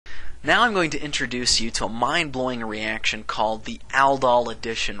Now I'm going to introduce you to a mind-blowing reaction called the aldol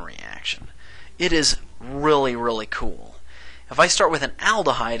addition reaction. It is really, really cool. If I start with an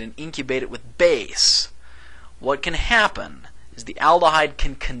aldehyde and incubate it with base, what can happen is the aldehyde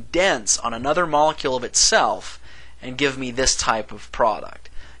can condense on another molecule of itself and give me this type of product.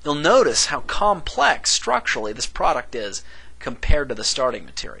 You'll notice how complex structurally this product is compared to the starting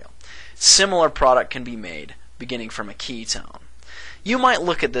material. Similar product can be made beginning from a ketone. You might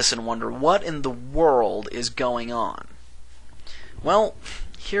look at this and wonder what in the world is going on. Well,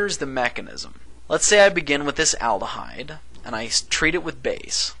 here's the mechanism. Let's say I begin with this aldehyde and I treat it with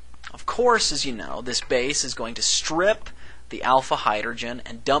base. Of course, as you know, this base is going to strip the alpha hydrogen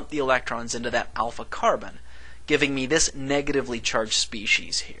and dump the electrons into that alpha carbon, giving me this negatively charged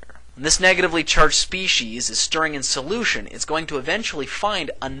species here. When this negatively charged species is stirring in solution, it's going to eventually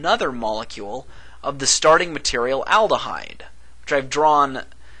find another molecule of the starting material aldehyde, which I've drawn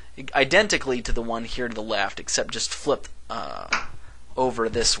identically to the one here to the left, except just flipped over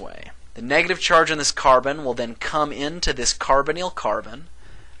this way. The negative charge on this carbon will then come into this carbonyl carbon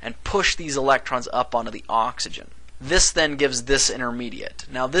and push these electrons up onto the oxygen. This then gives this intermediate.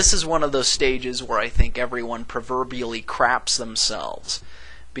 Now this is one of those stages where I think everyone proverbially craps themselves,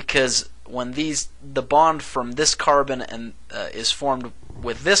 because when the bond from this carbon and is formed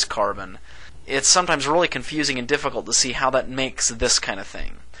with this carbon, it's sometimes really confusing and difficult to see how that makes this kind of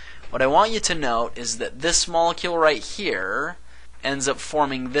thing. What I want you to note is that this molecule right here ends up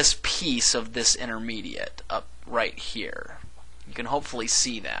forming this piece of this intermediate up right here. You can hopefully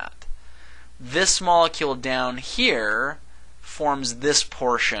see that. This molecule down here forms this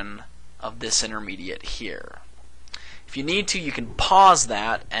portion of this intermediate here. If you need to, you can pause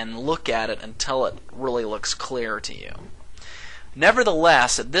that and look at it until it really looks clear to you.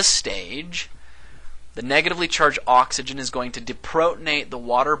 Nevertheless, at this stage, the negatively charged oxygen is going to deprotonate the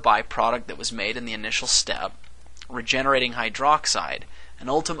water byproduct that was made in the initial step, regenerating hydroxide, and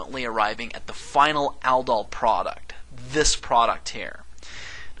ultimately arriving at the final aldol product, this product here.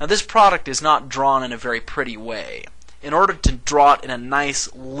 Now this product is not drawn in a very pretty way. In order to draw it in a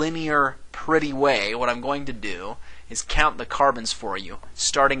nice, linear, pretty way, what I'm going to do is count the carbons for you,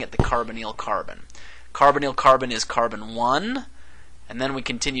 starting at the carbonyl carbon. Carbonyl carbon is carbon 1, and then we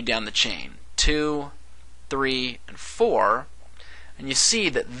continue down the chain. 2, 3, and 4. And you see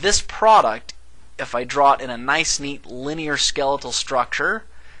that this product, if I draw it in a nice, neat, linear skeletal structure,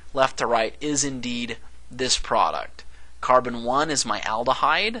 left to right, is indeed this product. Carbon 1 is my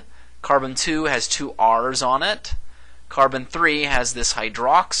aldehyde. Carbon 2 has 2 R's on it. Carbon 3 has this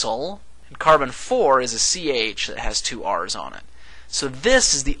hydroxyl. And carbon 4 is a CH that has 2 R's on it. So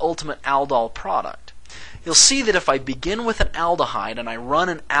this is the ultimate aldol product. You'll see that if I begin with an aldehyde and I run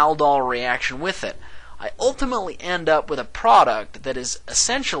an aldol reaction with it, I ultimately end up with a product that is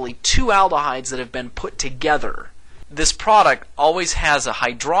essentially 2 aldehydes that have been put together. This product always has a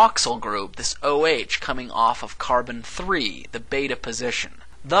hydroxyl group, this OH, coming off of carbon 3, the beta position.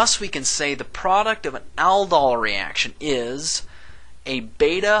 Thus we can say the product of an aldol reaction is a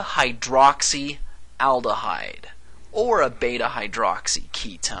beta hydroxy aldehyde, or a beta hydroxy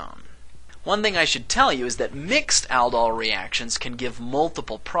ketone. One thing I should tell you is that mixed aldol reactions can give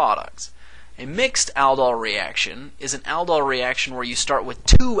multiple products. A mixed aldol reaction is an aldol reaction where you start with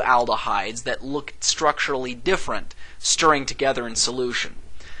 2 aldehydes that look structurally different, stirring together in solution.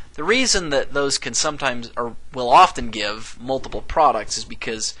 The reason that those can sometimes, or will often give, multiple products is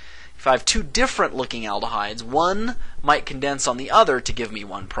because if I have 2 different looking aldehydes, one might condense on the other to give me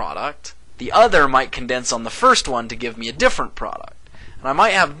one product, the other might condense on the first one to give me a different product. And I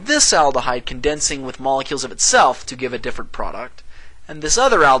might have this aldehyde condensing with molecules of itself to give a different product, and this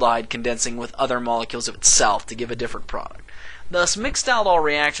other aldehyde condensing with other molecules of itself to give a different product. Thus, mixed aldol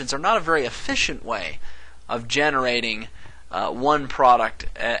reactions are not a very efficient way of generating one product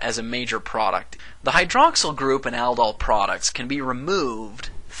as a major product. The hydroxyl group in aldol products can be removed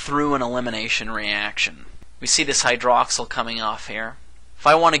through an elimination reaction. We see this hydroxyl coming off here. If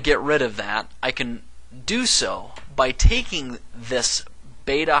I want to get rid of that, I can do so by taking this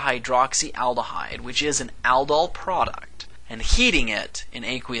beta hydroxyaldehyde, which is an aldol product, and heating it in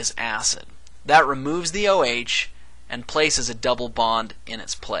aqueous acid. That removes the OH and places a double bond in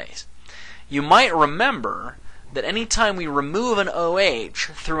its place. You might remember that anytime we remove an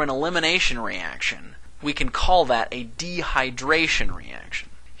OH through an elimination reaction, we can call that a dehydration reaction.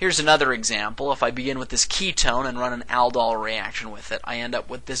 Here's another example. If I begin with this ketone and run an aldol reaction with it, I end up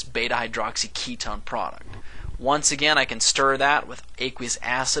with this beta hydroxy ketone product. Once again, I can stir that with aqueous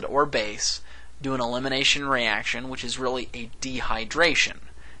acid or base, do an elimination reaction, which is really a dehydration,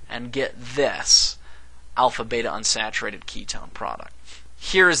 and get this alpha beta unsaturated ketone product.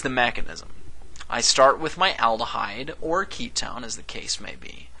 Here is the mechanism. I start with my aldehyde, or ketone as the case may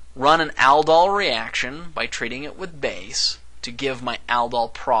be, run an aldol reaction by treating it with base to give my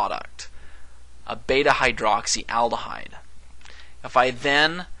aldol product, a beta-hydroxyaldehyde. If I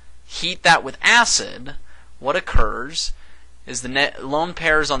then heat that with acid, what occurs is the lone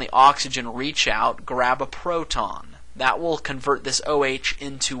pairs on the oxygen reach out, grab a proton. That will convert this OH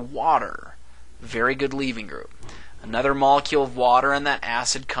into water. Very good leaving group. Another molecule of water and that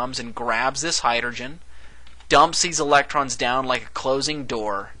acid comes and grabs this hydrogen, dumps these electrons down like a closing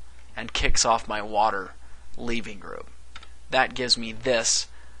door, and kicks off my water leaving group. That gives me this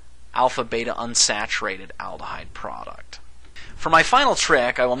alpha-beta unsaturated aldehyde product. For my final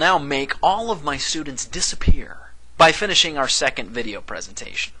trick, I will now make all of my students disappear by finishing our second video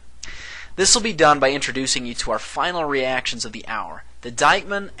presentation. This will be done by introducing you to our final reactions of the hour, the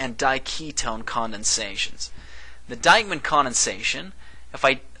Diekmann and diketone condensations. The Diekmann condensation,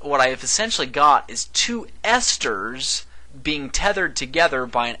 what I have essentially got is two esters being tethered together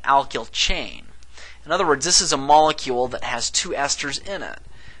by an alkyl chain. In other words, this is a molecule that has two esters in it.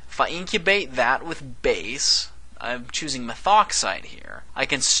 If I incubate that with base, I'm choosing methoxide here, I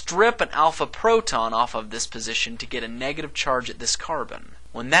can strip an alpha proton off of this position to get a negative charge at this carbon.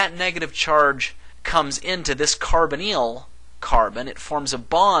 When that negative charge comes into this carbonyl carbon, it forms a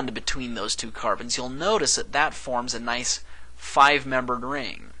bond between those two carbons. You'll notice that that forms a nice 5-membered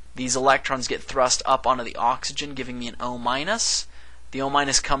ring. These electrons get thrust up onto the oxygen, giving me an O-. The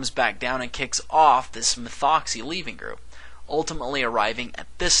O- comes back down and kicks off this methoxy leaving group, ultimately arriving at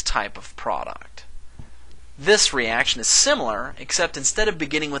this type of product. This reaction is similar, except instead of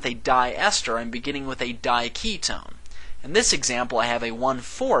beginning with a diester, I'm beginning with a diketone. In this example, I have a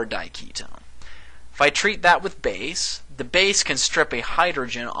 1,4-diketone. If I treat that with base, the base can strip a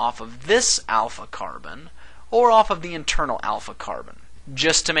hydrogen off of this alpha carbon or off of the internal alpha carbon.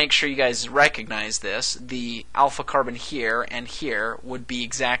 Just to make sure you guys recognize this, the alpha carbon here and here would be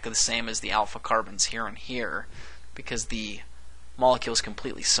exactly the same as the alpha carbons here and here, because the molecule is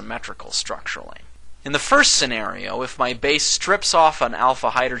completely symmetrical structurally. In the first scenario, if my base strips off an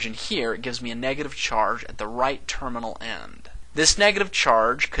alpha hydrogen here, it gives me a negative charge at the right terminal end. This negative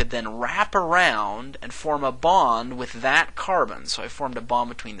charge could then wrap around and form a bond with that carbon. So I formed a bond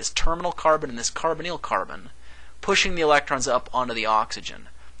between this terminal carbon and this carbonyl carbon, pushing the electrons up onto the oxygen.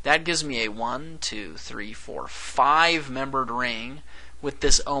 That gives me a 1, 2, 3, 4, 5-membered ring with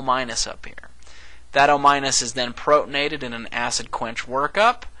this O- up here. That O- is then protonated in an acid quench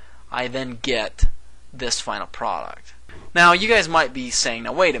workup. I then get this final product. Now you guys might be saying,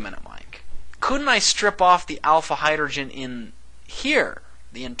 now wait a minute, Mike. Couldn't I strip off the alpha hydrogen in here,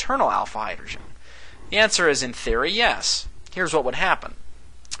 the internal alpha hydrogen? The answer is, in theory, yes. Here's what would happen.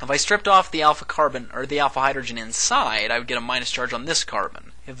 If I stripped off the alpha carbon or the alpha hydrogen inside, I would get a minus charge on this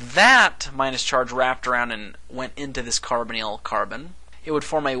carbon. If that minus charge wrapped around and went into this carbonyl carbon, it would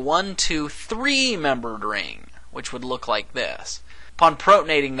form a 1, 2, 3-membered ring, which would look like this. Upon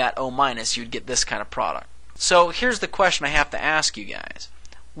protonating that O-, you'd get this kind of product. So here's the question I have to ask you guys.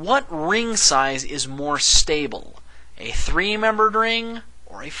 What ring size is more stable? A 3-membered ring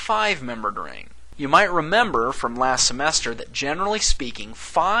or a 5-membered ring? You might remember from last semester that generally speaking,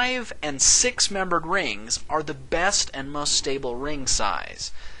 5- and 6-membered rings are the best and most stable ring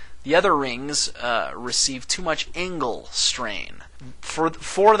size. The other rings receive too much angle strain.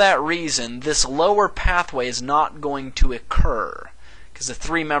 For that reason, this lower pathway is not going to occur because the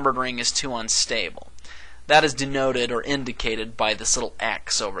 3-membered ring is too unstable. That is denoted or indicated by this little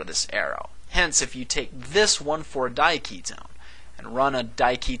X over this arrow. Hence, if you take this 1,4-diketone and run a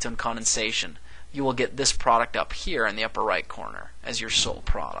diketone condensation, you will get this product up here in the upper right corner as your sole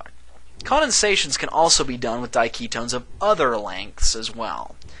product. Condensations can also be done with diketones of other lengths as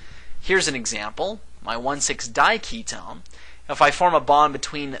well. Here's an example. My 1,6-diketone. If I form a bond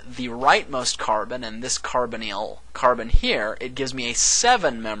between the rightmost carbon and this carbonyl carbon here, it gives me a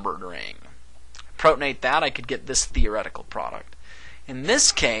 7-membered ring. Protonate that, I could get this theoretical product. In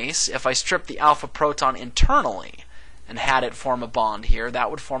this case, if I strip the alpha proton internally and had it form a bond here,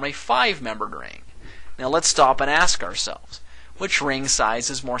 that would form a 5-membered ring. Now let's stop and ask ourselves, which ring size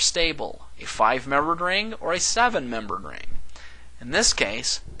is more stable, a 5-membered ring or a 7-membered ring? In this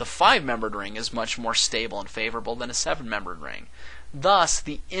case, the 5-membered ring is much more stable and favorable than a 7-membered ring. Thus,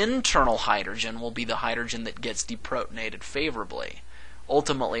 the internal hydrogen will be the hydrogen that gets deprotonated favorably,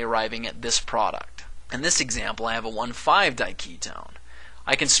 ultimately arriving at this product. In this example, I have a 1,5-diketone.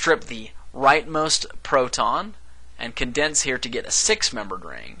 I can strip the rightmost proton and condense here to get a 6-membered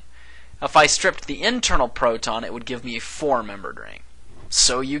ring. If I stripped the internal proton, it would give me a 4-membered ring.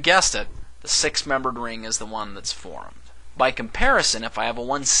 So you guessed it, the 6-membered ring is the one that's formed. By comparison, if I have a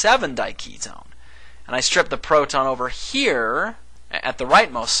 1,7 diketone and I strip the proton over here at the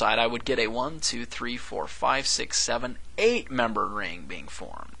rightmost side, I would get a 1, 2, 3, 4, 5, 6, 7, 8-membered ring being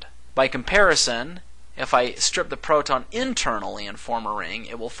formed. By comparison, if I strip the proton internally and form a ring,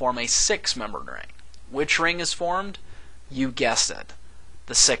 it will form a 6-membered ring. Which ring is formed? You guessed it,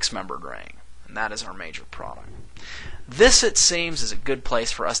 the 6-membered ring. And that is our major product. This, it seems, is a good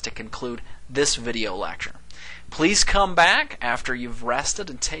place for us to conclude this video lecture. Please come back after you've rested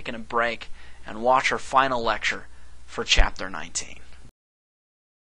and taken a break and watch our final lecture for Chapter 19.